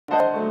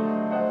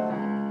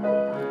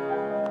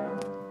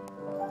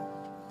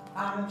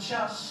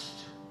just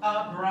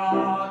a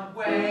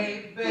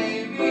Broadway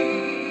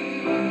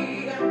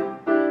baby,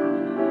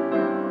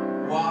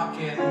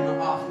 walking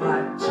off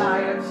my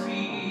tired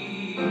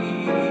feet,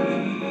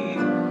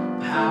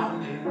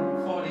 pounding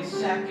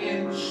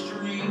 42nd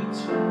Street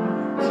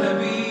to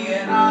be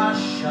in a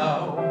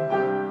show.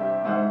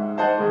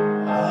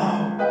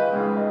 Oh,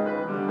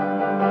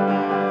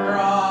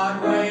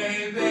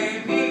 Broadway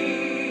baby,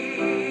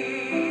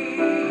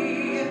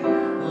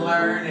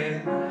 learning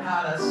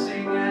how to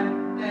sing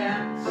and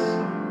dance,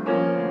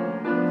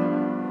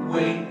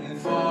 waiting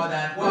for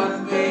that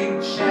one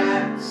big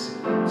chance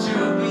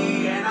to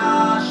be in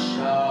a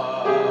show.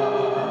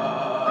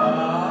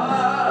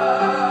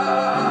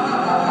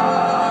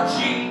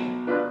 Gee,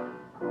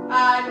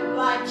 I'd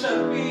like to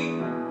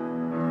be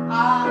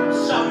on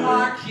some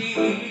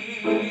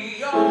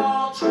marquee,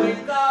 all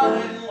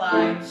twinkling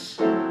lights,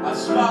 a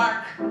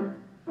spark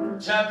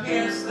to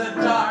pierce the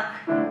dark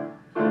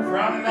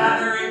from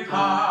Battery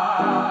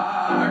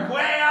Park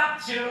way up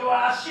to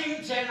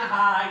Washington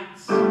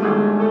Heights.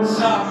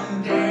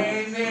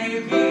 Someday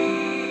maybe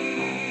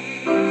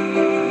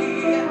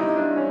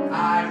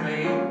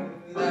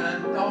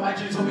all my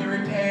dues will be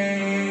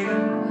repaid,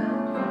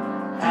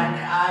 and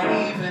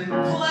I even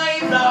play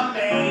the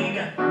maid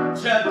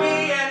to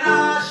be in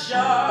a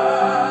show.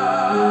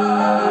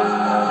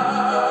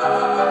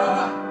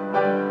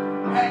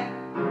 Hey,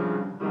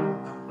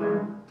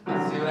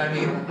 see what I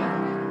mean?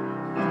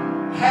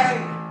 Hey,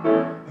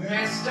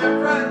 Mr.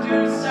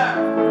 Producer,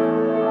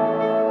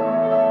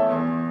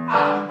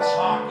 I'm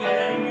talking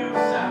to you,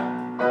 sir.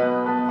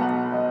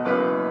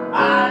 I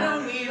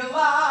don't need a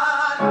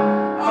lot,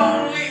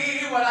 only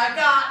what I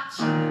got,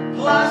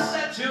 plus a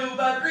tube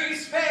of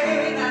grease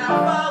paint and a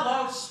follow